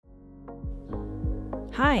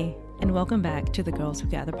Hi, and welcome back to the Girls Who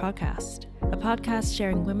Gather podcast, a podcast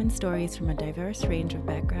sharing women's stories from a diverse range of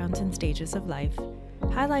backgrounds and stages of life,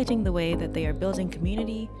 highlighting the way that they are building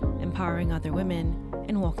community, empowering other women,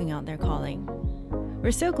 and walking out their calling.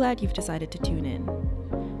 We're so glad you've decided to tune in.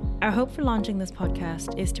 Our hope for launching this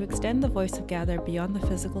podcast is to extend the voice of Gather beyond the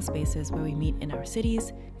physical spaces where we meet in our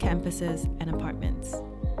cities, campuses, and apartments.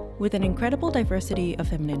 With an incredible diversity of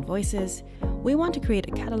feminine voices, we want to create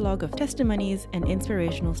a catalog of testimonies and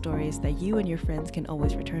inspirational stories that you and your friends can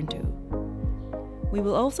always return to. We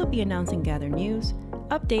will also be announcing Gather news,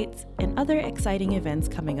 updates, and other exciting events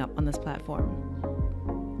coming up on this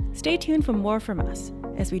platform. Stay tuned for more from us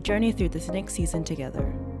as we journey through this next season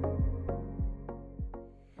together.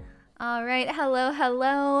 All right.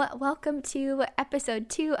 Hello. Welcome to episode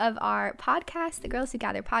 2 of our podcast, the Girls Who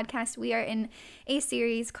Gather podcast. We are in a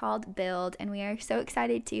series called Build, and we are so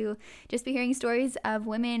excited to just be hearing stories of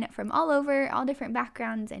women from all over, all different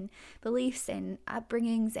backgrounds and beliefs and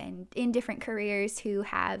upbringings and in different careers who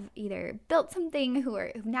have either built something,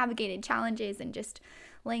 who've navigated challenges and just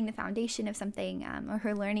laying the foundation of something, or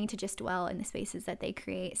her learning to just dwell in the spaces that they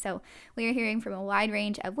create. So we are hearing from a wide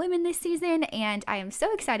range of women this season, and I am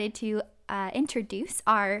so excited to introduce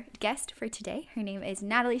our guest for today. Her name is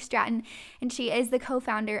Nathalie Stratton, and she is the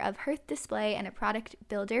co-founder of Hearth Display and a product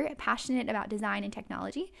builder passionate about design and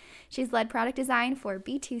technology. She's led product design for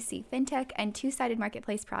B2C fintech and two-sided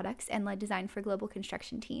marketplace products and led design for global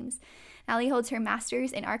construction teams. Nathalie holds her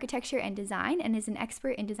master's in architecture and design and is an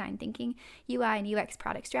expert in design thinking, UI and UX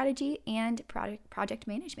product strategy, and project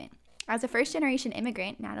management. As a first-generation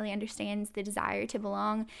immigrant, Nathalie understands the desire to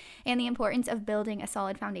belong and the importance of building a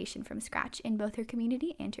solid foundation from scratch in both her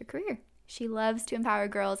community and her career. She loves to empower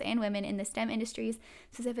girls and women in the STEM industries,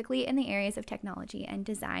 specifically in the areas of technology and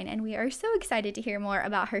design, and we are so excited to hear more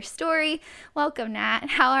about her story. Welcome, Nat.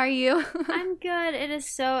 How are you? I'm good. It is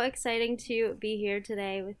so exciting to be here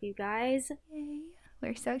today with you guys. Yay.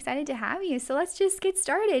 We're so excited to have you. So let's just get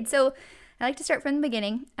started. So I like to start from the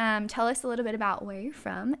beginning. Tell us a little bit about where you're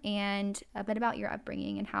from and a bit about your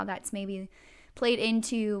upbringing and how that's maybe played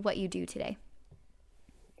into what you do today.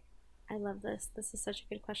 I love this. This is such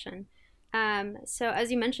a good question. So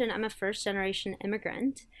as you mentioned, I'm a first-generation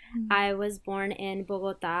immigrant. Mm-hmm. I was born in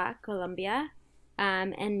Bogota, Colombia,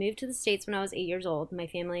 and moved to the States when I was 8 years old. My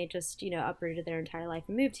family just, uprooted their entire life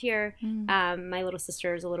and moved here. Mm-hmm. My little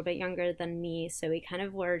sister is a little bit younger than me, so we kind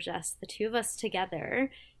of were just the two of us together,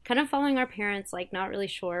 kind of following our parents, like not really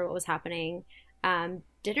sure what was happening.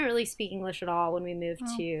 Didn't really speak English at all when we moved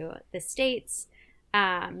to the States.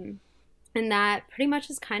 And that pretty much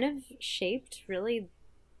has kind of shaped really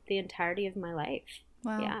the entirety of my life.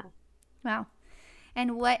 Wow. Yeah. Wow.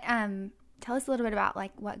 And what, tell us a little bit about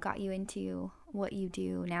like what got you into what you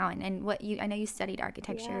do now and what I know you studied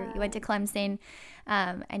architecture. Yeah. You went to Clemson,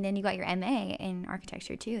 and then you got your MA in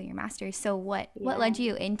architecture too, your master's. So what led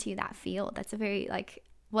you into that field? That's a very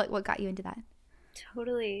what got you into that?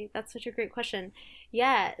 Totally. That's such a great question.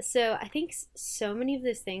 Yeah. So I think so many of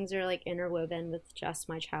those things are like interwoven with just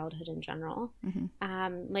my childhood in general.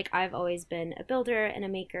 Mm-hmm. I've always been a builder and a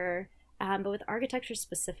maker, but with architecture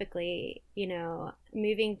specifically,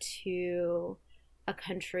 moving to a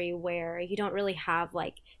country where you don't really have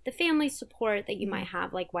like the family support that you might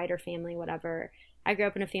have, like wider family, whatever. I grew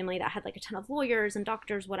up in a family that had like a ton of lawyers and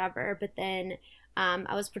doctors, whatever, but then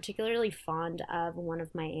I was particularly fond of one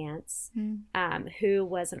of my aunts who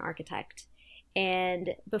was an architect.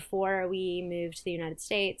 And before we moved to the United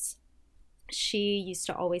States, she used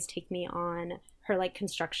to always take me on her like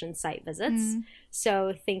construction site visits.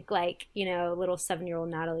 So think like, little 7-year-old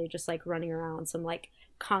Nathalie just like running around some like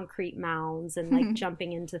concrete mounds and like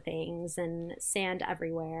jumping into things and sand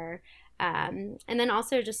everywhere. And then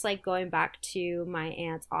also just like going back to my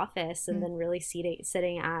aunt's office and then really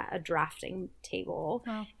sitting at a drafting table.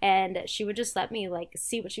 Wow. And she would just let me like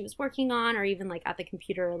see what she was working on, or even like at the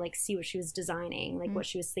computer, like see what she was designing, like what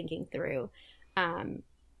she was thinking through,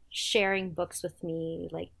 sharing books with me,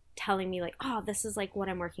 like telling me like, oh, this is like what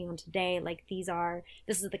I'm working on today. Like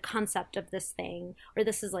this is the concept of this thing, or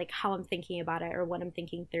this is like how I'm thinking about it or what I'm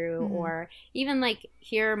thinking through, or even like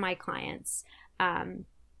here are my clients.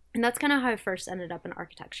 And that's kind of how I first ended up in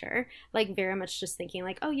architecture, like very much just thinking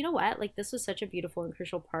like, oh, you know what? Like this was such a beautiful and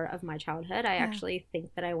crucial part of my childhood. I actually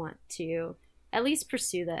think that I want to at least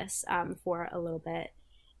pursue this for a little bit.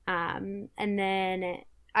 And then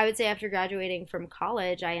I would say after graduating from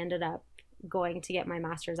college, I ended up going to get my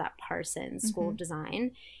master's at Parsons School of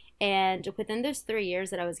Design. And within those 3 years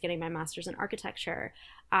that I was getting my master's in architecture,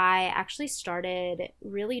 I actually started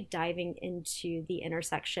really diving into the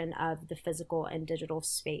intersection of the physical and digital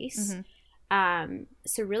space.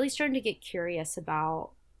 So really starting to get curious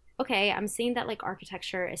about, okay, I'm seeing that like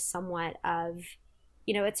architecture is somewhat of,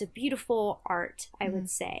 you know, it's a beautiful art, I would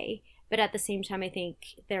say. But at the same time, I think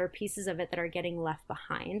there are pieces of it that are getting left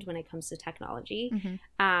behind when it comes to technology.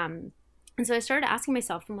 And so I started asking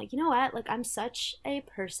myself, I'm like, you know what? Like, I'm such a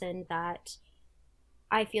person that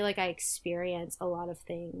I feel like I experience a lot of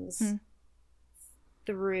things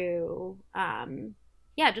through,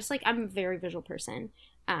 just like I'm a very visual person.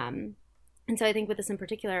 And so I think with this in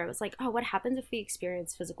particular, I was like, oh, what happens if we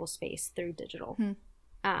experience physical space through digital?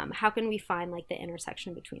 How can we find like the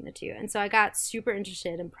intersection between the two? And so I got super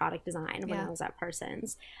interested in product design when I was at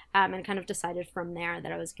Parsons, and kind of decided from there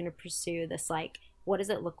that I was going to pursue this, like, what does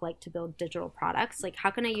it look like to build digital products? Like,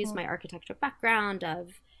 how can I use my architectural background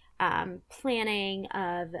of planning,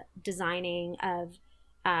 of designing, of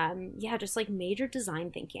just like major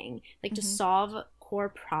design thinking, like to solve core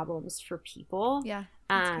problems for people.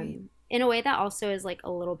 In a way that also is like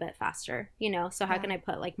a little bit faster, you know? So how can I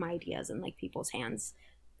put like my ideas in like people's hands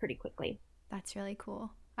pretty quickly? That's really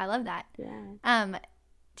cool. I love that.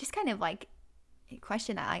 Just kind of like a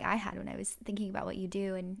question that like I had when I was thinking about what you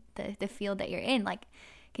do and the field that you're in, like,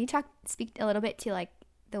 can you speak a little bit to like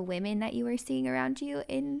the women that you were seeing around you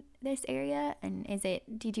in this area? And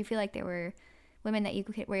did you feel like there were women that you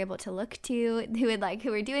were able to look to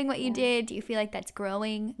who were doing what you did? Do you feel like that's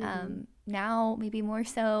growing now, maybe more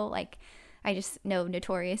so? Like, I just know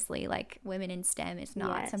notoriously like women in STEM is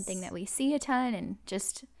not something that we see a ton, and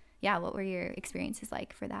just what were your experiences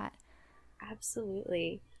like for that?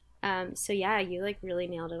 Absolutely. So you like really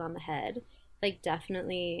nailed it on the head. Like,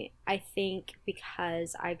 definitely, I think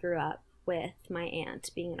because I grew up with my aunt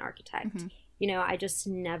being an architect, you know, I just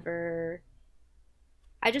knew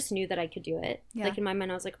that I could do it. Like, in my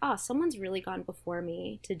mind, I was like, oh, someone's really gone before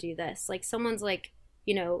me to do this. Like, someone's like,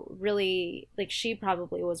 you know, really, like, she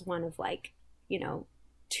probably was one of like, you know,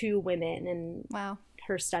 2 women in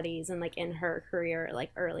her studies and like in her career, like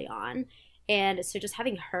early on. And so just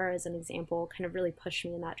having her as an example kind of really pushed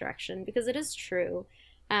me in that direction, because it is true.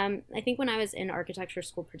 I think when I was in architecture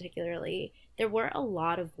school particularly, there were a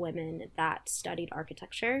lot of women that studied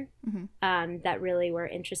architecture, that really were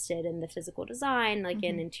interested in the physical design, like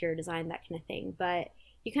in interior design, that kind of thing. But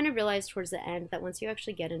you kind of realize towards the end that once you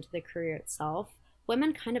actually get into the career itself,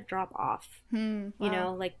 women kind of drop off. You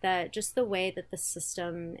know, like just the way that the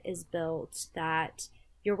system is built, that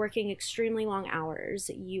you're working extremely long hours,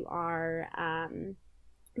 you are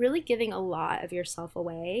really giving a lot of yourself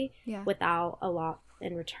away without a lot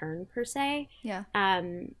in return per se.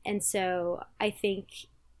 And so I think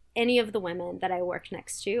any of the women that I worked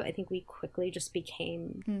next to, I think we quickly just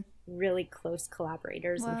became really close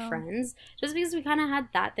collaborators and friends, just because we kind of had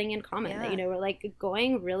that thing in common, that, you know, we're like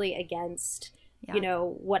going really against you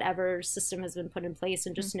know, whatever system has been put in place,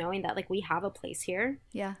 and just knowing that like we have a place here.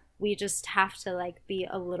 We just have to like be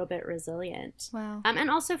a little bit resilient. And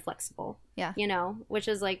also flexible. You know, which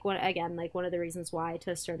is like one of the reasons why,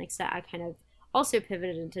 to a certain extent, I kind of also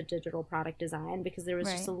pivoted into digital product design, because there was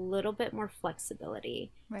just a little bit more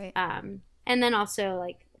flexibility. And then also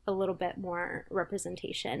like a little bit more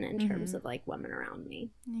representation in terms of like women around me.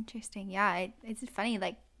 Interesting. It's funny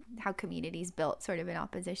like how communities built sort of in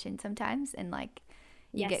opposition sometimes, and like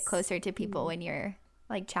you get closer to people when you're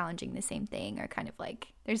like challenging the same thing, or kind of like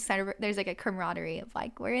there's like a camaraderie of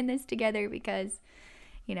like, we're in this together because,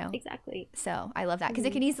 you know. So I love that, because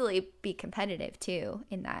it can easily be competitive too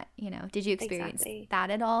in that, you know. Did you experience that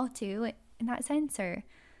at all too in that sense, or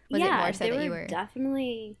was it more so that you were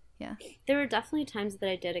definitely there were definitely times that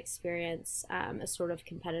I did experience a sort of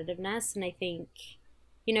competitiveness, and I think,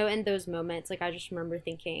 you know, in those moments, like I just remember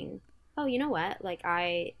thinking, oh, you know what, like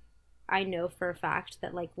I know for a fact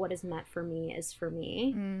that like what is meant for me is for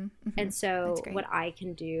me. And so what I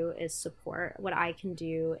can do is support, what I can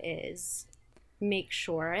do is make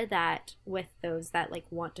sure that with those that like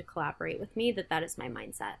want to collaborate with me, that is my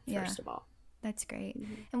mindset first of all. That's great.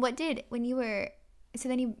 And what did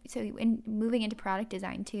in moving into product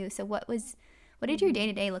design too, so what did your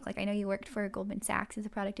day-to-day look like? I know you worked for Goldman Sachs as a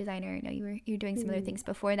product designer. I know you're doing some other things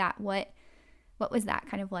before that. What was that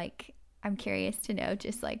kind of like? I'm curious to know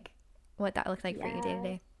just like what that looked like for you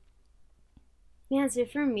day-to-day. Yeah, so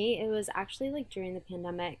for me, it was actually like during the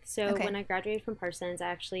pandemic. So when I graduated from Parsons, I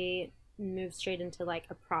actually moved straight into like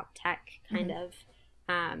a prop tech kind of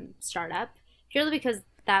startup, purely because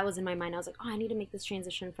that was in my mind. I was like, oh, I need to make this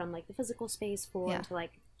transition from like the physical space into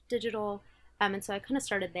like digital. And so I kind of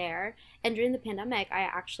started there. And during the pandemic, I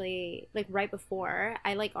actually, like right before,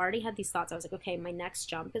 I like already had these thoughts. I was like, okay, my next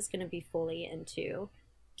jump is going to be fully into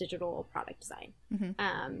digital product design.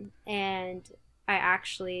 And I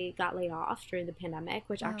actually got laid off during the pandemic,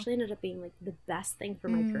 which actually ended up being like the best thing for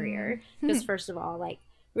my career. Because first of all, like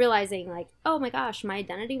realizing like, oh my gosh, my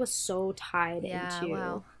identity was so tied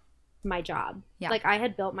into my job. Like I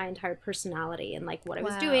had built my entire personality and like what I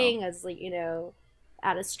was doing as like, you know,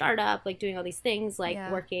 at a startup, like doing all these things,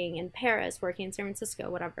 like working in Paris, working in San Francisco,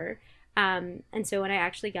 whatever. And so when I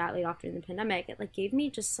actually got laid off during the pandemic, it like gave me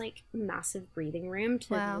just like massive breathing room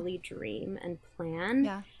to really dream and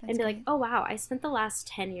plan and be like, oh wow, I spent the last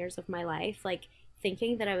 10 years of my life like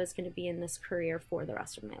thinking that I was going to be in this career for the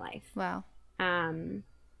rest of my life. Wow.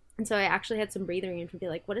 And so I actually had some breathing room to be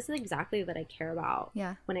like, what is it exactly that I care about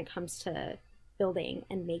when it comes to building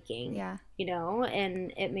and making, you know?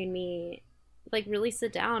 And it made me like really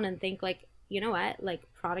sit down and think like, you know what, like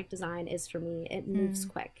product design is for me. It moves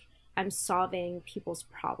quick. I'm solving people's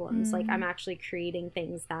problems. Like I'm actually creating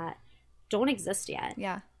things that don't exist yet.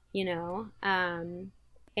 You know?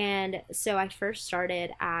 And so I first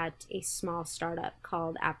started at a small startup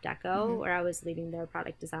called App Deco, where I was leading their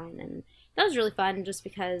product design. And that was really fun just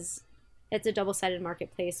because it's a double-sided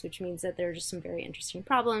marketplace, which means that there are just some very interesting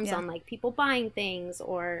problems on like people buying things,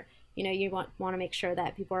 or, you know, you want to make sure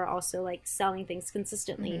that people are also like selling things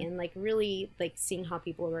consistently and like really like seeing how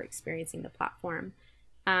people were experiencing the platform.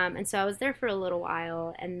 And so I was there for a little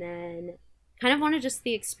while and then kind of wanted just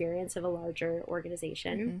the experience of a larger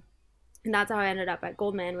organization. And that's how I ended up at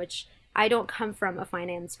Goldman, which I don't come from a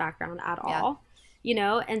finance background at all, you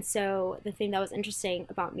know? And so the thing that was interesting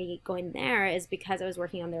about me going there is because I was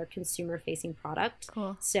working on their consumer-facing product.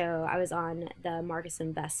 So I was on the Marcus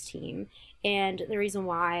Invest team. And the reason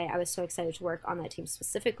why I was so excited to work on that team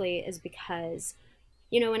specifically is because,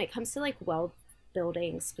 you know, when it comes to like wealth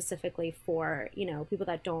building specifically for, you know, people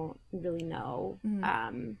that don't really know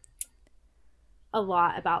a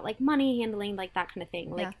lot about like money handling, like that kind of thing,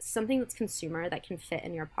 like something that's consumer that can fit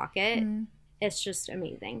in your pocket, it's just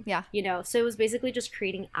amazing. You know, so it was basically just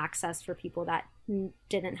creating access for people that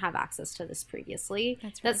didn't have access to this previously.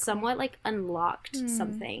 That's somewhat like unlocked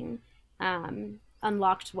something,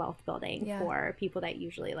 unlocked wealth building for people that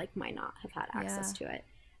usually like might not have had access to it.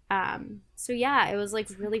 So yeah, it was like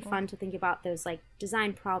really fun to think about those like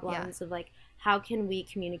design problems of like, how can we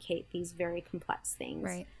communicate these very complex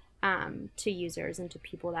things to users and to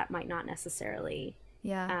people that might not necessarily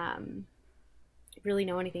really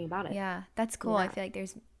know anything about it. That's cool. I feel like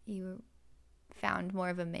you found more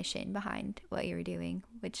of a mission behind what you were doing,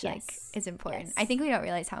 which like is important. I think we don't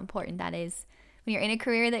realize how important that is when you're in a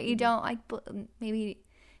career that you don't like, maybe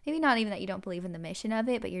not even that you don't believe in the mission of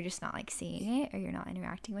it, but you're just not like seeing it or you're not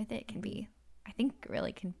interacting with it. It can be, I think,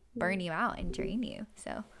 really can burn you out and drain you.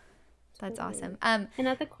 So that's awesome. And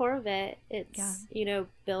at the core of it, it's, you know,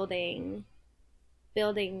 building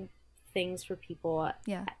things for people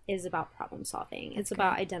is about problem solving. It's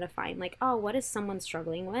about identifying like, oh, what is someone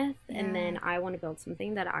struggling with? And then I want to build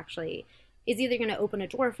something that actually is either going to open a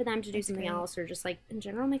door for them to do something else or just like in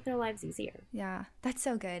general make their lives easier. That's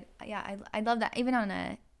so good. I love that, even on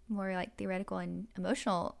a more like theoretical and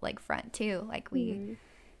emotional like front too, like we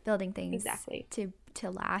building things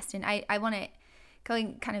to last. And I want to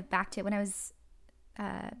going kind of back to when I was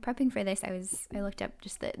prepping for this, I looked up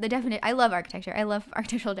just the definition. I love architecture. I love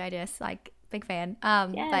Architectural Digest, like big fan.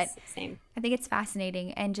 But same. I think it's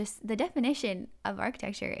fascinating, and just the definition of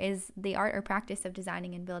architecture is the art or practice of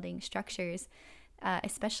designing and building structures,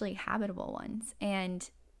 especially habitable ones. And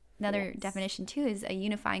another definition too is a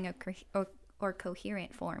unifying or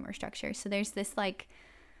coherent form or structure. So there's this like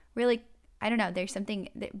really, I don't know, there's something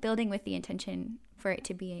that building with the intention for it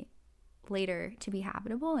to be later to be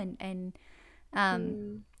habitable and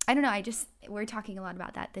I don't know, we're talking a lot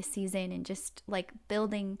about that this season, and just like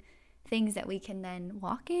building things that we can then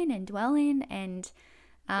walk in and dwell in. And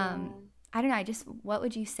I don't know, what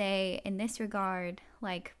would you say in this regard,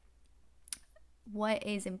 like what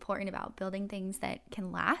is important about building things that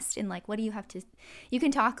can last? And like, what do you have to, you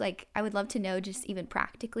can talk, like, I would love to know just even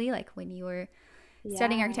practically, like when you were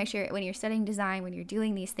studying architecture, when you're studying design, when you're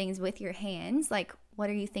doing these things with your hands, like what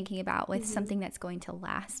are you thinking about with something that's going to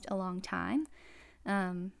last a long time?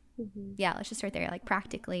 Let's just start there, like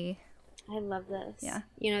practically. I love this.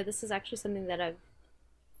 You know, this is actually something that I've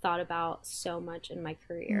thought about so much in my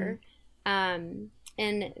career. And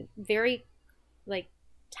very like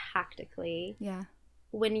tactically,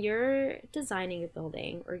 when you're designing a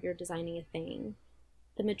building or you're designing a thing,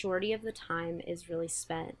 the majority of the time is really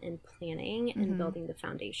spent in planning and building the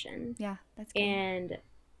foundation. That's good. And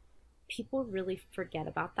people really forget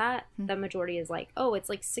about that. The majority is like, oh, it's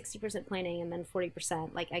like 60% planning and then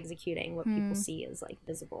 40% like executing what people see is like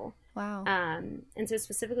visible. Wow. And so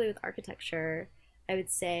specifically with architecture, I would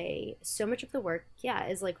say so much of the work,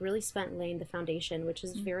 is like really spent laying the foundation, which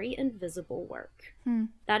is very invisible work.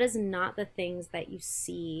 That is not the things that you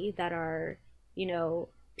see that are, you know,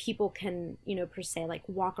 people can, you know, per se, like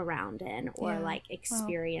walk around in or like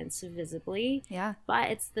experience visibly. Yeah. But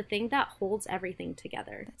it's the thing that holds everything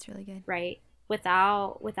together. That's really good. Right?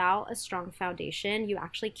 Without a strong foundation, you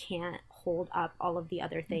actually can't hold up all of the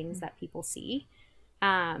other things that people see.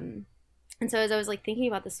 And so as I was like thinking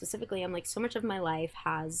about this specifically, I'm like, so much of my life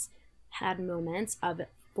has had moments of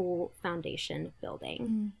full foundation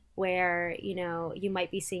building where, you know, you might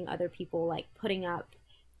be seeing other people like putting up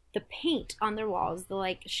the paint on their walls, the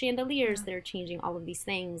like chandeliers, they're changing all of these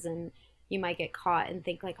things, and you might get caught and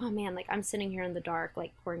think like, oh man, like I'm sitting here in the dark,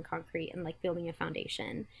 like pouring concrete and like building a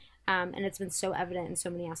foundation. And it's been so evident in so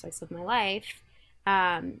many aspects of my life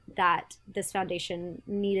that this foundation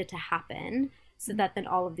needed to happen so that then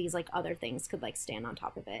all of these like other things could like stand on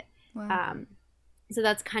top of it. Wow. So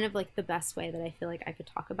that's kind of like the best way that I feel like I could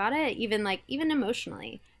talk about it, even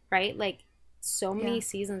emotionally, right? Like so many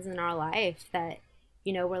seasons in our life that,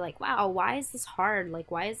 you know, we're like, wow, why is this hard? Like,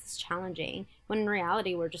 why is this challenging? When in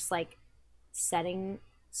reality, we're just like setting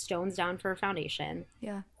stones down for a foundation,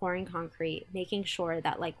 pouring concrete, making sure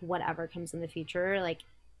that like whatever comes in the future, like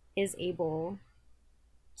is able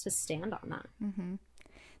to stand on that.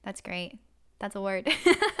 That's great. That's a word.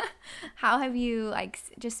 How have you, like,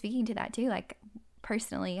 just speaking to that too, like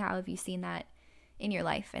personally, how have you seen that in your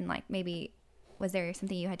life? And like, maybe was there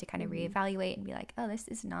something you had to kind of reevaluate and be like, oh, this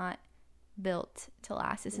is not built to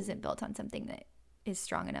last. This isn't built on something that is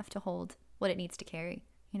strong enough to hold what it needs to carry,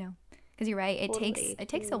 you know? Because you're right. It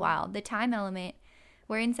takes a while. The time element,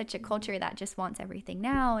 we're in such a culture that just wants everything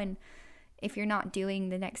now. And if you're not doing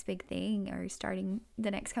the next big thing or starting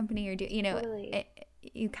the next company or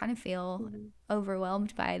you kind of feel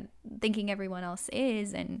overwhelmed by thinking everyone else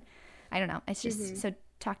is. And I don't know. It's just, so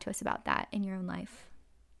talk to us about that in your own life.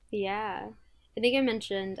 Yeah. I think I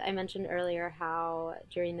mentioned earlier how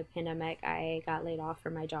during the pandemic I got laid off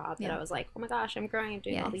from my job, that I was like, oh my gosh, I'm growing, I'm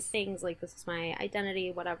doing all these things, like this is my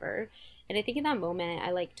identity, whatever. And I think in that moment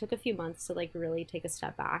I like took a few months to like really take a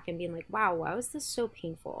step back and being like, wow, why was this so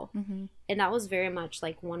painful? And that was very much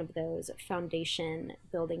like one of those foundation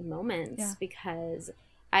building moments because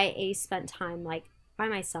I spent time like by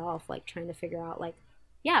myself, like trying to figure out like,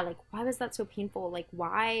 like why was that so painful? Like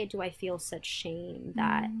why do I feel such shame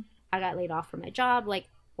that I got laid off from my job? Like,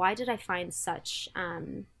 why did I find such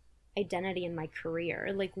identity in my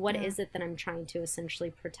career? Like, what is it that I'm trying to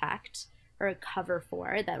essentially protect or cover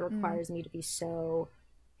for that requires me to be so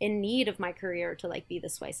in need of my career to like be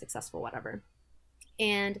this way successful, whatever.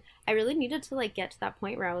 And I really needed to like get to that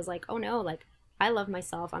point where I was like, oh no, like I love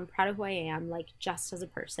myself. I'm proud of who I am, like just as a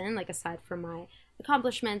person, like aside from my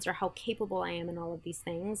accomplishments or how capable I am in all of these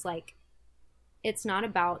things. Like, it's not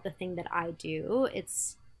about the thing that I do.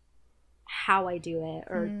 It's how I do it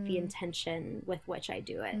or the intention with which I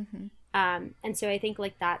do it. And so I think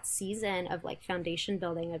like that season of like foundation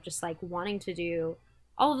building of just like wanting to do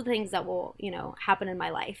all of the things that will, you know, happen in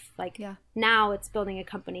my life. Like now it's building a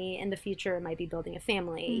company, in the future it might be building a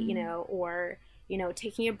family, you know, or, you know,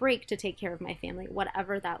 taking a break to take care of my family,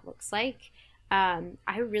 whatever that looks like.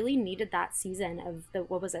 I really needed that season of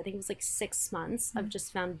I think it was like 6 months of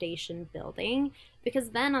just foundation building,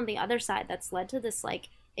 because then on the other side, that's led to this like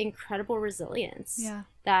incredible resilience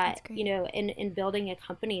that, you know, in building a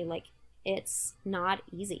company, like it's not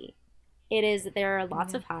easy. There are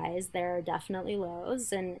lots of highs, there are definitely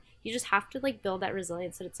lows, and you just have to like build that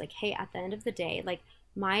resilience that it's like, hey, at the end of the day, like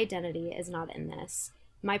my identity is not in this.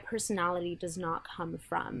 My personality does not come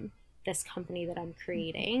from this company that I'm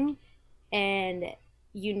creating. And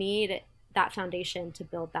you need that foundation to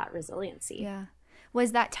build that resiliency. Yeah.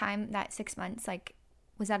 Was that time, that 6 months, like,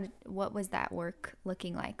 what was that work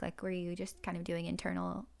looking like? Like, were you just kind of doing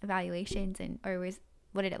internal evaluations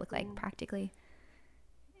what did it look like practically?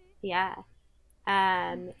 Yeah.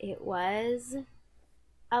 It was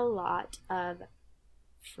a lot of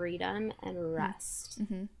freedom and rest,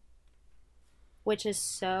 which is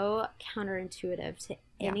so counterintuitive to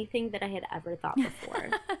anything that I had ever thought before.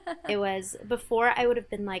 It was, before I would have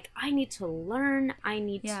been like, I need to learn, I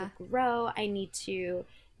need to grow, I need to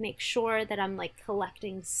make sure that I'm like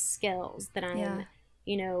collecting skills, that I'm,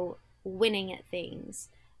 you know, winning at things.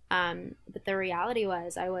 But the reality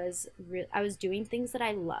was I was doing things that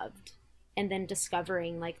I loved, and then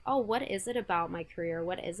discovering like, oh, what is it about my career?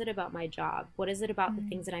 What is it about my job? What is it about the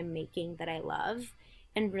things that I'm making that I love?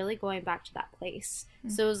 And really going back to that place.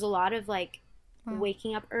 So it was a lot of like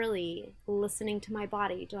waking up early, listening to my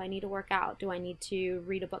body. Do I need to work out? Do I need to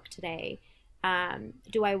read a book today?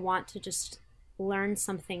 Do I want to just learn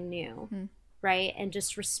something new? right? And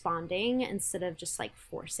just responding instead of just like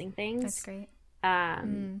forcing things. That's great.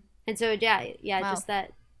 And so wow. Wow. Just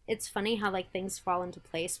that it's funny how like things fall into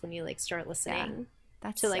place when you like start listening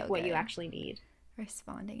to like what you actually need.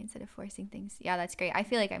 Responding instead of forcing things. Yeah, that's great. I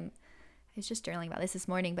feel like I was just journaling about this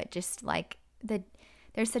morning, but just like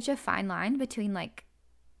there's such a fine line between like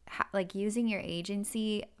using your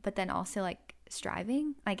agency, but then also like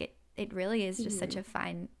striving. Like it really is just such a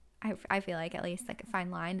fine, I feel like, at least like a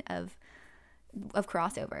fine line of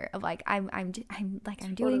crossover of like I'm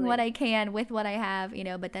doing what I can with what I have, you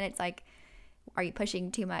know, but then it's like, are you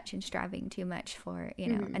pushing too much and striving too much for, you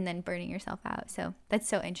know, and then burning yourself out. So that's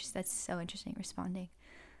so interesting responding.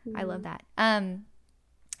 I love that.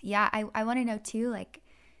 Yeah, I want to know too, like,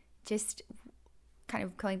 just kind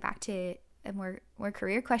of going back to a more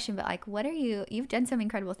career question, but like, what are you've done some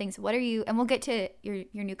incredible things. What are you, and we'll get to your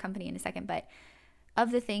new company in a second, but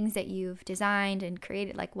of the things that you've designed and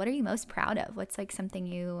created, like, what are you most proud of? What's like something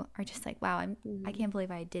you are just like, wow, I can't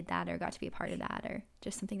believe I did that or got to be a part of that, or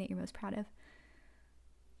just something that you're most proud of?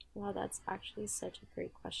 Wow, that's actually such a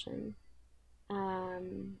great question.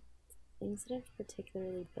 Things that I've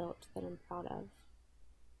particularly built that I'm proud of.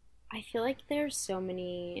 I feel like there's so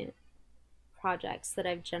many projects that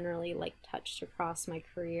I've generally like touched across my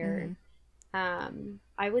career.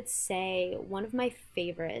 I would say one of my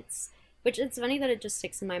favorites, which it's funny that it just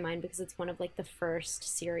sticks in my mind because it's one of like the first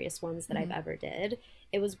serious ones that I've ever did.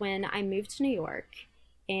 It was when I moved to New York,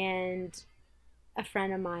 and a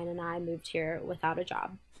friend of mine and I moved here without a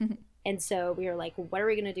job. And so we were like, what are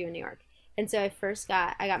we going to do in New York? And so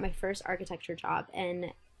I got my first architecture job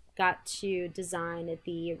and got to design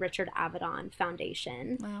the Richard Avedon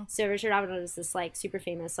Foundation. Wow. So Richard Avedon is this like super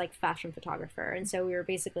famous like fashion photographer. And so we were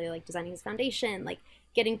basically like designing his foundation, like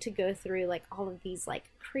getting to go through like all of these like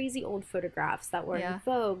crazy old photographs that were in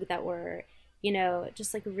Vogue, that were, you know,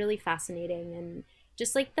 just like really fascinating. And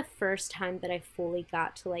just like the first time that I fully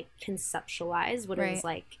got to like conceptualize what it was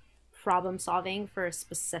like problem solving for a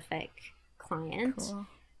specific client. Cool.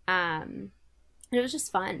 And it was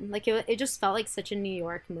just fun. Like it just felt like such a New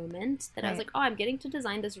York moment that I was like, oh, I'm getting to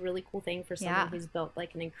design this really cool thing for someone who's built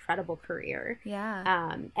like an incredible career.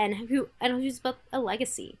 Yeah. And who's built a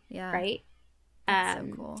legacy. Yeah. Right. That's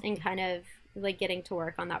so cool. And kind of like getting to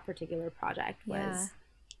work on that particular project was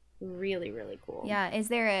really, really cool. Yeah. Is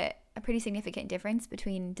there a pretty significant difference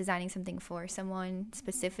between designing something for someone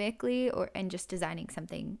specifically and just designing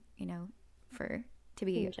something, you know, to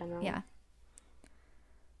be in general? Yeah.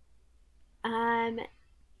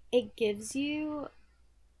 It gives you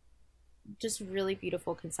just really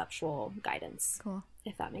beautiful conceptual guidance. Cool.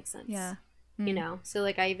 If that makes sense. Yeah. You know, so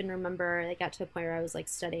like I even remember I got to a point where I was like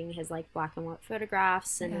studying his like black and white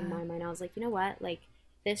photographs, and in my mind I was like, you know what, like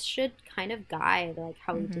this should kind of guide like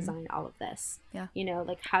how we design all of this. Yeah. You know,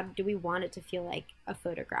 like how do we want it to feel like a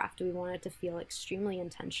photograph? Do we want it to feel extremely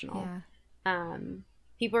intentional? Yeah.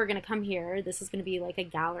 People are going to come here. This is going to be like a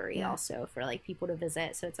gallery also for like people to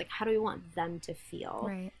visit. So it's like, how do we want them to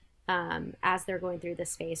feel as they're going through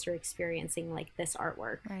this space or experiencing like this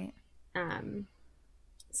artwork? Right.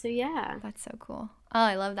 So yeah. That's so cool. Oh,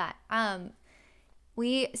 I love that.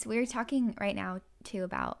 We're talking right now too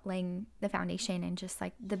about laying the foundation and just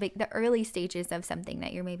like the early stages of something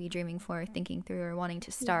that you're maybe dreaming for, thinking through, or wanting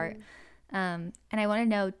to start. And I want to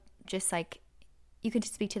know, just like, you could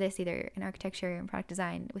speak to this either in architecture and product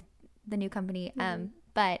design with the new company.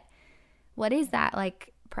 But what is that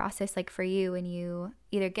like process like for you when you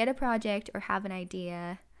either get a project or have an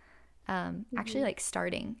idea, actually like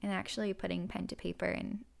starting and actually putting pen to paper?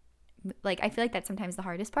 And like, I feel like that's sometimes the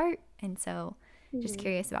hardest part. And so just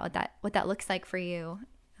curious about what that looks like for you.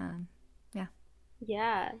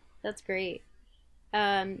 Yeah, that's great.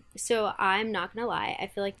 So I'm not gonna lie, I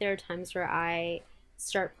feel like there are times where I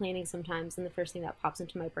start planning sometimes, and the first thing that pops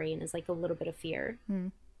into my brain is like a little bit of fear.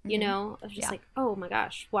 You know, of just like, oh my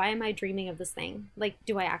gosh, why am I dreaming of this thing? Like,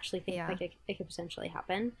 do I actually think like it could potentially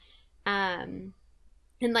happen? And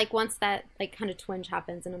like once that like kind of twinge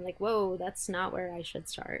happens and I'm like, whoa, that's not where I should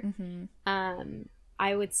start.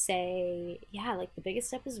 I would say, like the biggest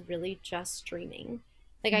step is really just dreaming.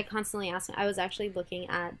 Like I constantly ask, I was actually looking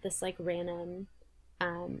at this like random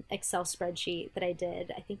Excel spreadsheet that I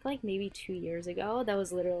did, I think like maybe 2 years ago, that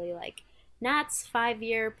was literally like Nat's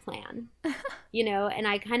 5-year plan, you know, and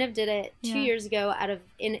I kind of did it 2 years ago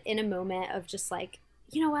in a moment of just like,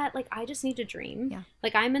 you know what, like I just need to dream.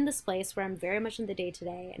 Like I'm in this place where I'm very much in the day to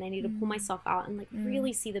day, and I need to pull myself out and like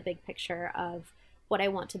really see the big picture of what I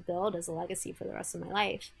want to build as a legacy for the rest of my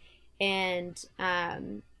life. And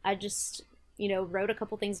I just, you know, wrote a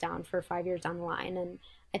couple things down for 5 years down the line, and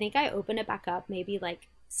I think I opened it back up maybe like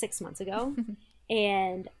 6 months ago.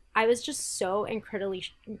 And I was just so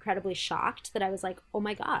incredibly shocked that I was like, oh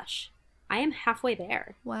my gosh, I am halfway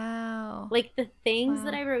there. Wow. Like the things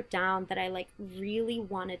that Wow. I wrote down that I like really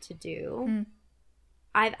wanted to do,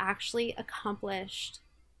 I've actually accomplished,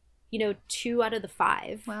 2 out of the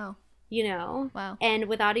 5. Wow. Wow. And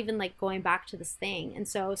without even like going back to this thing. And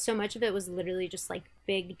so much of it was literally just like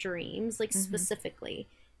big dreams, like specifically,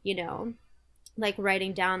 like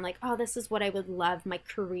writing down like, oh, this is what I would love my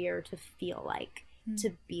career to feel like,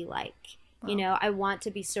 to be like. Wow. I want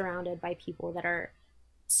to be surrounded by people that are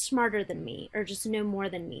smarter than me or just know more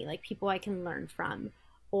than me, like people I can learn from.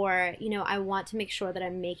 Or, I want to make sure that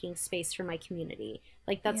I'm making space for my community.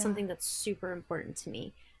 Like that's something that's super important to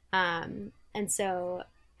me. And so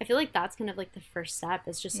I feel like that's kind of like the first step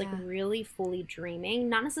is just like really fully dreaming,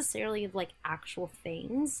 not necessarily of like actual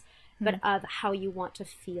things, but of how you want to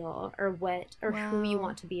feel or what or who you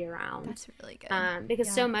want to be around. That's really good. Because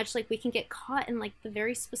so much like we can get caught in like the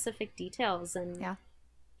very specific details and,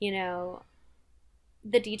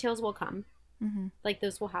 the details will come. Like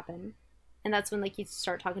those will happen. And that's when like you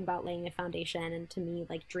start talking about laying a foundation. And to me,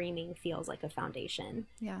 like dreaming feels like a foundation.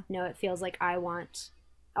 Yeah. It feels like I want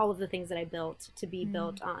all of the things that I built to be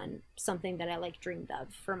built on something that I like dreamed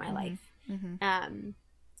of for my life.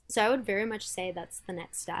 So I would very much say that's the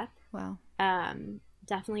next step. Wow.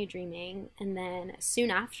 Definitely dreaming. And then soon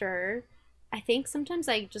after, I think sometimes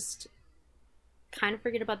I just kind of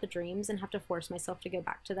forget about the dreams and have to force myself to go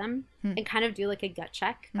back to them and kind of do like a gut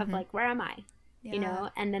check of like, where am I?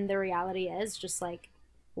 And then the reality is just like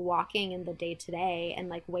walking in the day to day and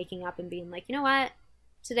like waking up and being like, you know what?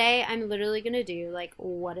 Today I'm literally going to do like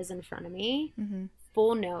what is in front of me,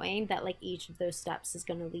 full knowing that like each of those steps is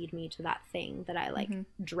going to lead me to that thing that I like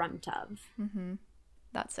dreamt of.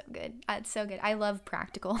 That's so good. That's so good. I love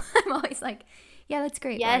practical. I'm always like, yeah, that's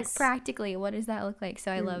great. Yes. Like, practically, what does that look like?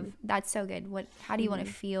 So I love, that's so good. How do you want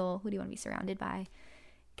to feel? Who do you want to be surrounded by?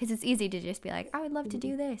 Because it's easy to just be like, I would love to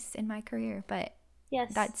do this in my career. But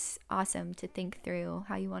that's awesome to think through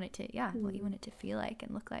how you want it to, what you want it to feel like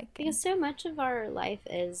and look like. Because so much of our life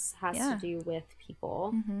has to do with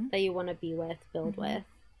people that you want to be with, build with,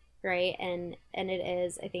 right? And it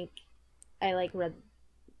is, I think, I like read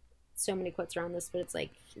so many quotes around this, but it's like,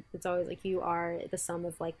 it's always like you are the sum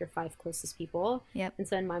of like your 5 closest people. And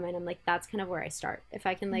so in my mind, I'm like, that's kind of where I start. If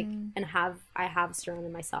I can like, and I have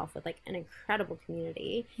surrounded myself with like an incredible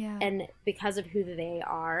community. And because of who they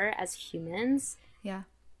are as humans,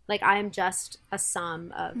 like I'm just a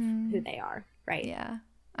sum of who they are, right?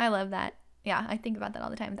 I love that. I think about that all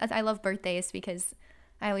the time. I love birthdays because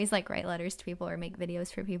I always like write letters to people or make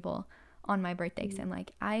videos for people on my birthday. So I'm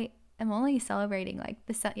like, I'm only celebrating like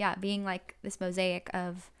this, being like this mosaic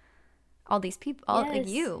of all these people, like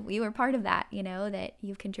you were part of that, that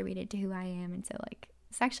you've contributed to who I am. And so like,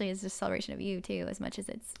 this actually is just a celebration of you too, as much as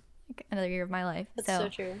it's like another year of my life. That's so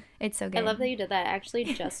true. It's so good. I love that you did that. I actually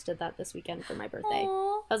just did that this weekend for my birthday.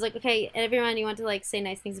 Aww. I was like, okay, everyone, you want to like say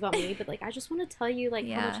nice things about me, but like, I just want to tell you like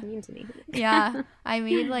how much you mean to me. I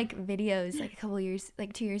made like videos like a couple years,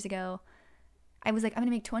 like 2 years ago. I was like, I'm going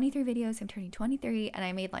to make 23 videos. I'm turning 23. And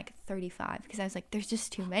I made like 35 because I was like, there's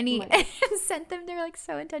just too many. And sent them. They're like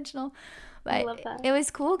so intentional. But I love that. It was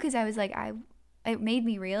cool because I was like, it made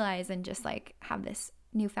me realize and just like have this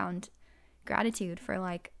newfound gratitude for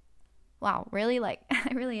like, wow, really? Like, I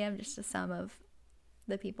really am just a sum of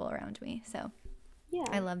the people around me. So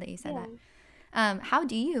I love that you said that. How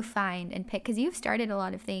do you find and pick, because you've started a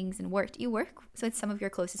lot of things and you work with some of your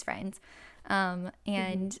closest friends.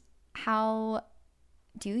 And how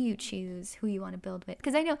do you choose who you want to build with?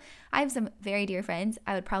 Because I know I have some very dear friends.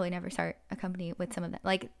 I would probably never start a company with some of them.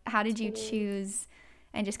 Like, how did you choose,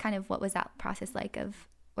 and just kind of what was that process like of,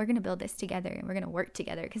 we're going to build this together and we're going to work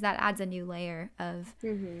together? Because that adds a new layer of,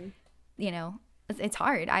 it's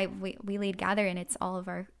hard. We lead Gather, and it's all of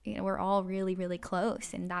our, we're all really, really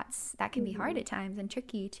close. And that can be hard at times and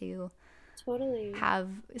tricky to have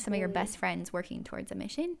some of your best friends working towards a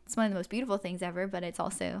mission. It's one of the most beautiful things ever, but it's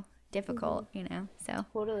also difficult, so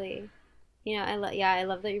I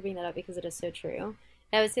love that you bring that up because it is so true.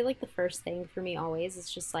 I would say like the first thing for me always is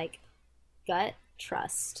just like gut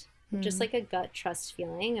trust, just like a gut trust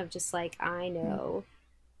feeling of just like, I know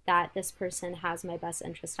that this person has my best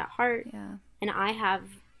interest at heart, and I have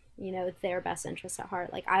their best interest at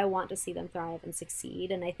heart. Like, I want to see them thrive and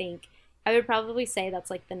succeed, and I think I would probably say that's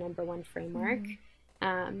like the number one framework.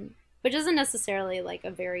 Which isn't necessarily like a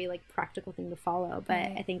very like practical thing to follow, but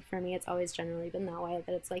I think for me it's always generally been that way,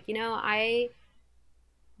 that it's like, I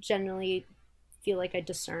generally feel like I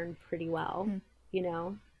discern pretty well,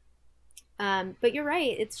 but you're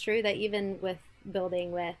right. It's true that even with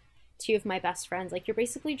building with 2 of my best friends, like, you're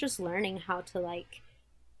basically just learning how to like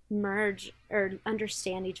merge or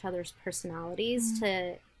understand each other's personalities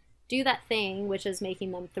to do that thing, which is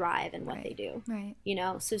making them thrive in what they do. Right. You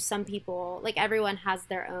know, so some people, like everyone has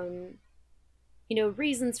their own, you know,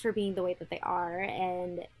 reasons for being the way that they are.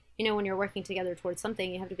 And, you know, when you're working together towards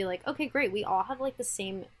something, you have to be like, okay, great. We all have like the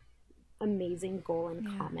same amazing goal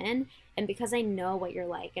in common. And because I know what you're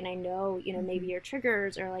like, and I know, you know, maybe your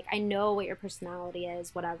triggers, or like I know what your personality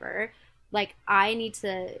is, whatever, like I need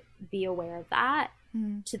to be aware of that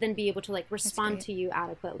to then be able to like respond to you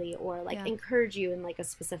adequately, or like encourage you in like a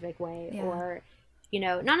specific way, or, you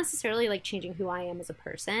know, not necessarily like changing who I am as a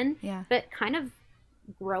person, but kind of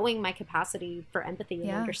growing my capacity for empathy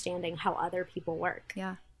and understanding how other people work.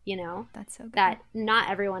 You know, that's so good. That not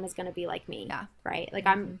everyone is going to be like me. Right. Like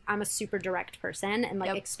I'm a super direct person, and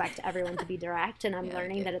like expect everyone to be direct. And I'm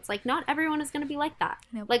learning that it's like, not everyone is going to be like that.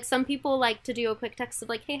 Like some people like to do a quick text of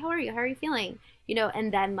like, hey, how are you? How are you feeling? You know,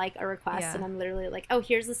 and then like a request, and I'm literally like, oh,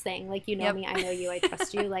 here's this thing. Like, you know me, I know you, I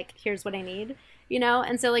trust you. Like, here's what I need, you know?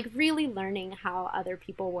 And so like really learning how other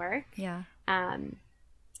people work.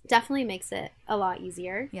 Definitely makes it a lot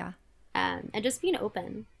easier. And just being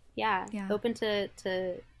open. Open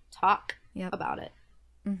to talk about it.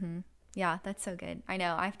 Yeah, that's so good. I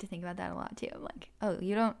know. I have to think about that a lot too. I'm like, oh,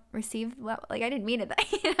 you don't receive what? Like, I didn't mean it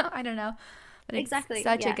that, you know, I don't know. But it's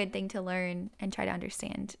such a good thing to learn and try to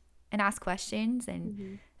understand and ask questions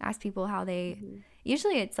and ask people how they,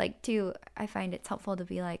 usually it's like too, I find it's helpful to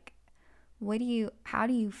be like, how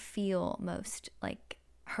do you feel most like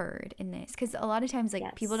heard in this? Because a lot of times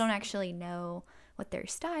like people don't actually know what their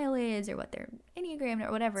style is or what their Enneagram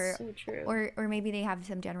or whatever. So true. Or maybe they have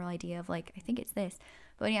some general idea of like, I think it's this.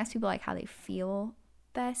 But when you ask people like how they feel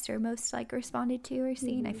best or most like responded to or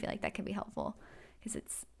seen, I feel like that can be helpful, because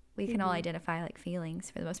we can all identify like feelings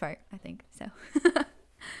for the most part, I think. So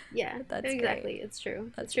that's exactly great. It's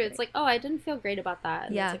true. That's true. Great. It's like, oh, I didn't feel great about that.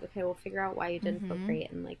 And it's like, okay, we'll figure out why you didn't feel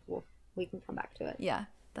great, and like we can come back to it.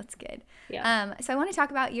 That's good. So I want to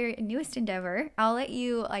talk about your newest endeavor. I'll let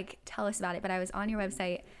you like tell us about it, but I was on your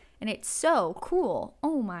website and it's so cool.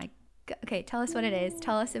 Oh my God. Okay, tell us what it is.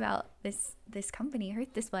 Tell us about this company,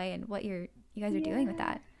 Heart Display, and what you guys are doing with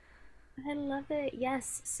that. I love it.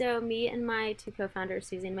 Yes. So me and my two co-founders,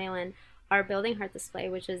 Susie and Malin, are building Heart Display,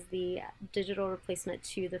 which is the digital replacement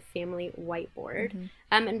to the family whiteboard.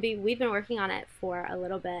 And we've been working on it for a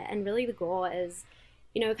little bit, and really the goal is,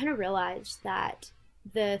 you know, kind of realized that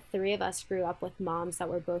the three of us grew up with moms that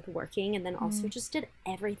were both working, and then also just did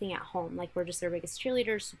everything at home. Like, we're just their biggest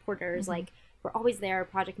cheerleaders, supporters, like we're always there,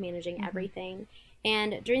 project managing everything.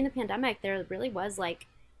 And during the pandemic, there really was like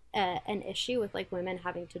an issue with like women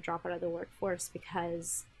having to drop out of the workforce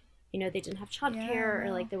because, you know, they didn't have childcare,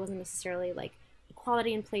 or like there wasn't necessarily like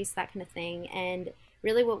equality in place, that kind of thing. And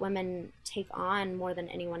really what women take on more than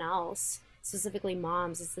anyone else, specifically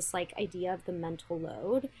moms, is this like idea of the mental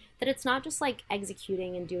load, that it's not just like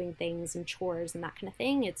executing and doing things and chores and that kind of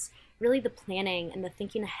thing. It's really the planning and the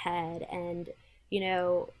thinking ahead. And, you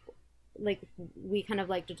know, like we kind of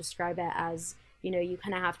like to describe it as, you know, you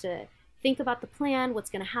kind of have to think about the plan,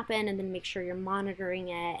 what's going to happen, and then make sure you're monitoring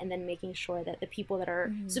it, and then making sure that the people that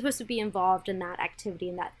are supposed to be involved in that activity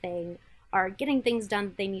and that thing are getting things done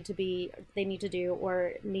that they need to do,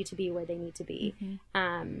 or need to be where they need to be.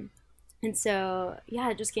 And so,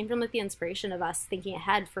 it just came from like the inspiration of us thinking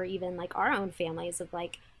ahead for even like our own families, of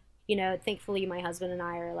like, you know, thankfully my husband and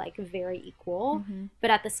I are like very equal,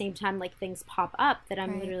 but at the same time, like things pop up that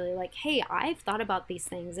I'm literally like, hey, I've thought about these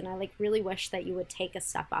things, and I like really wish that you would take a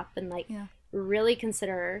step up and like really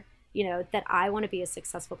consider, you know, that I want to be a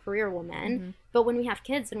successful career woman. But when we have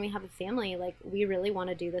kids and we have a family, like we really want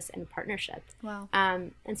to do this in partnership.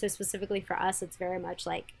 And so specifically for us, it's very much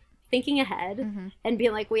like thinking ahead and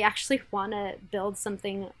being like, we actually want to build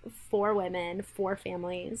something for women, for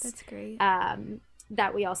families. That's great.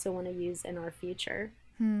 That we also want to use in our future.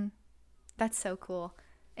 That's so cool.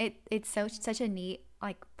 It's such a neat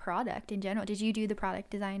like product in general. Did you do the product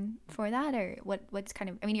design for that, or what's kind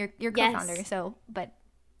of, I mean, you're co-founder, so, but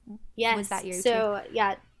was that your so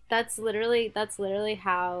too? That's literally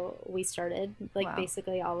how we started. Like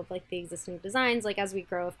basically all of like the existing designs, like as we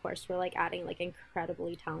grow, of course, we're like adding like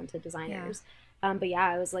incredibly talented designers. But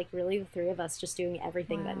it was like really the three of us just doing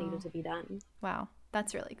everything that needed to be done. Wow.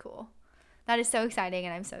 That's really cool. That is so exciting,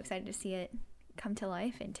 and I'm so excited to see it come to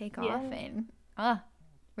life and take off, and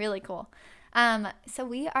really cool. So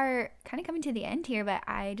we are kind of coming to the end here, but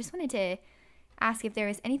I just wanted to ask if there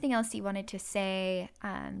was anything else you wanted to say,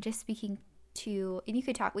 just speaking to, and you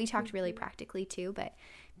could talk, we talked really practically too, but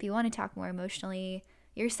if you want to talk more emotionally,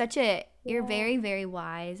 you're very, very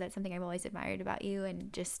wise. That's something I've always admired about you,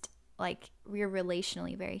 and just like you're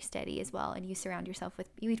relationally very steady as well, and you surround yourself with,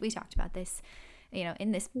 we talked about this, you know,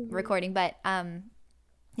 in this recording, but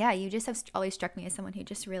yeah, you just have always struck me as someone who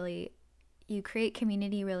just really, you create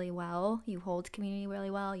community really well, you hold community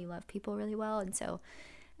really well, you love people really well. And so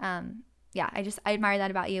yeah, I admire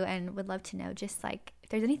that about you, and would love to know just like if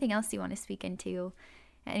there's anything else you want to speak into,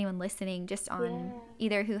 anyone listening, just on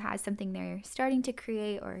either who has something they're starting to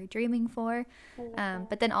create or dreaming for,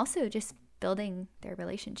 but then also just building their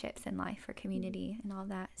relationships in life or community and all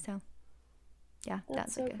that. So yeah,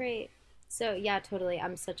 that's so good. Great. So yeah, totally.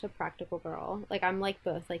 I'm such a practical girl. Like I'm like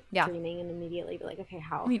both like dreaming and immediately be like, okay,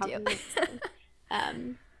 how Me how too. can we make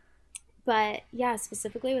this but yeah,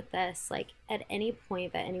 specifically with this, like at any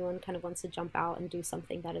point that anyone kind of wants to jump out and do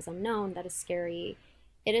something that is unknown, that is scary,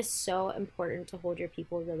 it is so important to hold your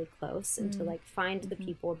people really close and to like find the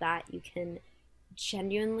people that you can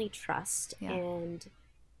genuinely trust and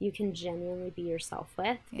you can genuinely be yourself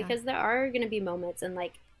with, because there are going to be moments and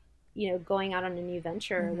like, you know, going out on a new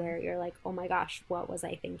venture where you're like, oh my gosh, what was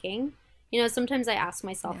I thinking? You know, sometimes I ask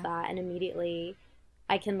myself that, and immediately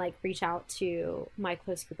I can like reach out to my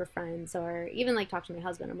close group of friends, or even like talk to my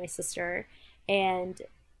husband or my sister, and,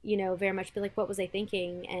 you know, very much be like, what was I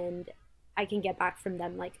thinking? And I can get back from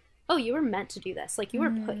them like, oh, you were meant to do this. Like you were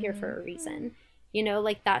put here for a reason. You know,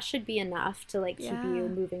 like that should be enough to like keep you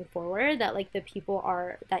moving forward, that like the people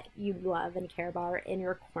are that you love and care about are in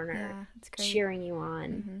your corner, cheering you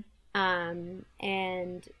on.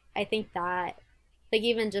 And I think that like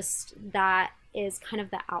even just that is kind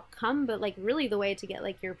of the outcome, but like really the way to get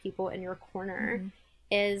like your people in your corner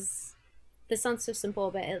is, this sounds so simple,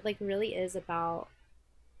 but it like really is about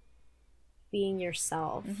being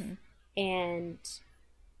yourself and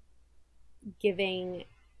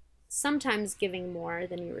sometimes giving more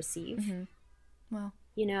than you receive. Well,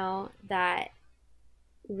 you know, that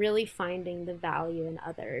really finding the value in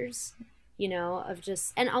others, you know, of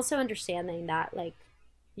just, and also understanding that like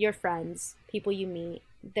your friends, people you meet,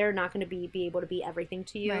 they're not going to be able to be everything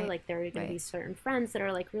to you. Like there are going to be certain friends that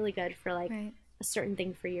are like really good for like a certain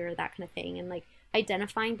thing for you or that kind of thing. And like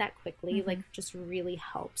identifying that quickly like just really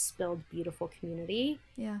helps build beautiful community.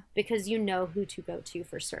 Because you know who to go to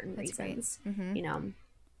for certain reasons. You know,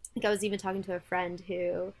 like I was even talking to a friend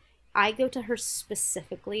who I go to her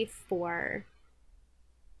specifically for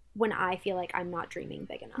when I feel like I'm not dreaming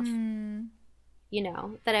big enough. You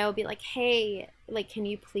know, that I will be like, hey, like, can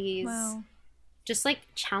you please just like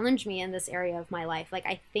challenge me in this area of my life? Like,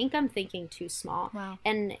 I think I'm thinking too small.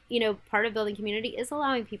 And, you know, part of building community is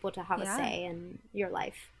allowing people to have a say in your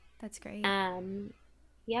life. That's great.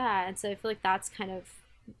 Yeah. And so I feel like that's kind of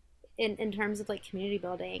in terms of like community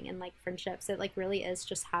building and like friendships, it like really is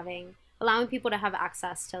just allowing people to have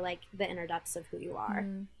access to like the inner depths of who you are.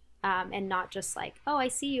 And not just like, oh, I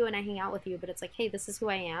see you and I hang out with you, but it's like, hey, this is who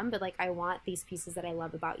I am, but like I want these pieces that I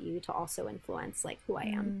love about you to also influence like who I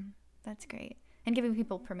am. That's great. And giving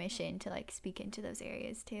people permission to like speak into those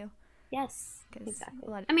areas too. Yes,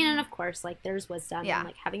 exactly. I mean, and of course, like there's wisdom and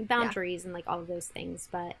like having boundaries and like all of those things,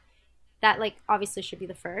 but that like obviously should be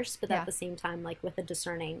the first, but at the same time, like with a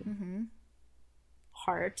discerning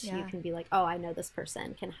heart, you can be like, oh, I know this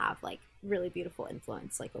person can have like really beautiful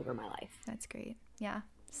influence like over my life. That's great. Yeah.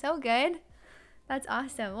 So good. That's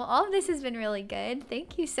awesome. Well, all of this has been really good.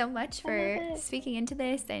 Thank you so much for speaking into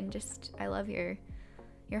this, and just I love your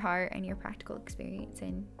heart and your practical experience,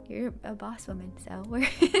 and you're a boss woman, so we're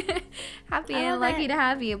happy and lucky to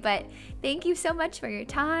have you. But thank you so much for your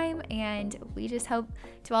time, and we just hope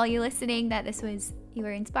to all you listening that you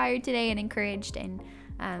were inspired today and encouraged, and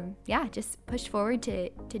just push forward to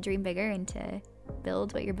dream bigger and to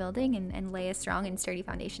build what you're building, and lay a strong and sturdy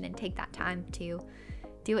foundation, and take that time to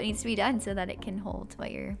do what needs to be done so that it can hold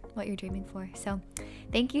what you're dreaming for. So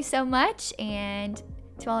thank you so much, and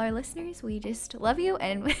to all our listeners, we just love you,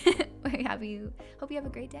 and we hope you have a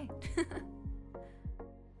great day.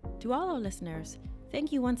 To all our listeners,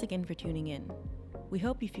 thank you once again for tuning in. We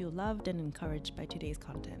hope you feel loved and encouraged by today's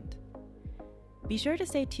content. Be sure to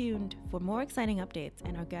stay tuned for more exciting updates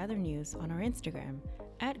and our Gather news on our Instagram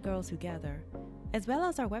 @girlswhogather, as well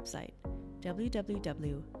as our website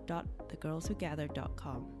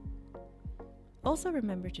www.thegirlswhogather.com. Also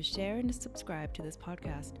remember to share and subscribe to this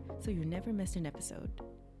podcast so you never miss an episode.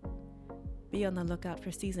 Be on the lookout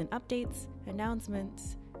for season updates,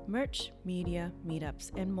 announcements, merch, media, meetups,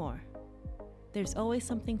 and more. There's always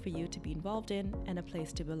something for you to be involved in and a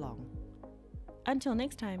place to belong. Until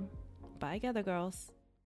next time, bye, Gather Girls.